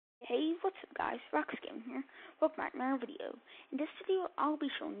Hey, what's up guys, Rock's Gaming here. Welcome back to another video. In this video, I'll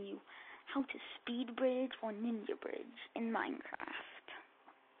be showing you how to speed bridge or ninja bridge in Minecraft.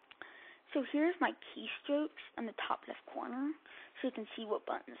 So here's my keystrokes in the top left corner, so you can see what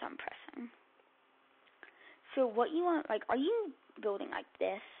buttons I'm pressing. So what you want, like, are you building like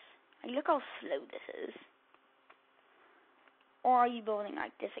this? Like, look how slow this is. Or are you building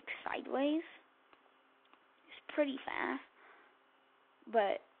like this, like sideways? It's pretty fast,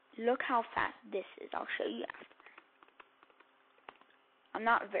 but look how fast this is. I'll show you after.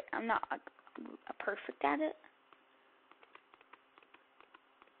 I'm not perfect at it.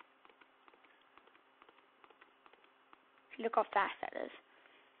 Look how fast that is.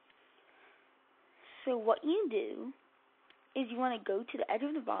 So what you do is you want to go to the edge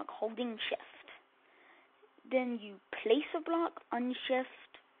of the block holding shift. Then you place a block, unshift.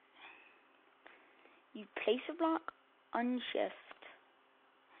 You place a block, unshift.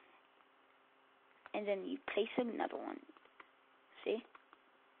 And then you place another one. See?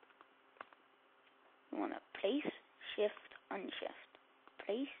 You want to place, shift, unshift.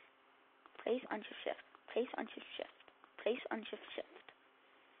 Place, unshift, shift. Place, unshift, shift. Place, unshift, shift.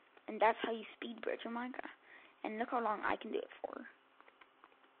 And that's how you speed bridge in Minecraft. And look how long I can do it for.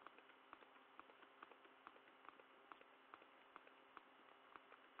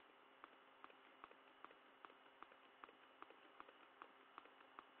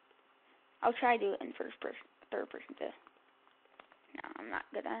 I'll try to do it in first person, third person too. No, I'm not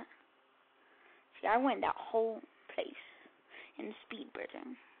good at it. See, I went that whole place in speed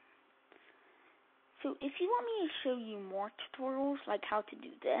bridging. So if you want me to show you more tutorials, like how to do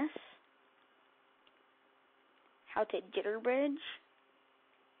this, how to jitter bridge,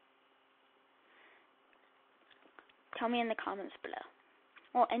 tell me in the comments below.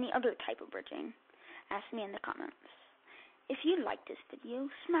 Or any other type of bridging, ask me in the comments. If you like this video,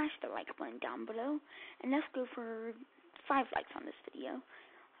 smash the like button down below, and let's go for 5 likes on this video.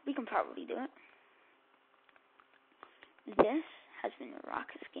 We can probably do it. This has been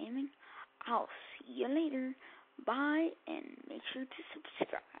Rock's Gaming. I'll see you later. Bye, and make sure to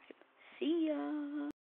subscribe. See ya.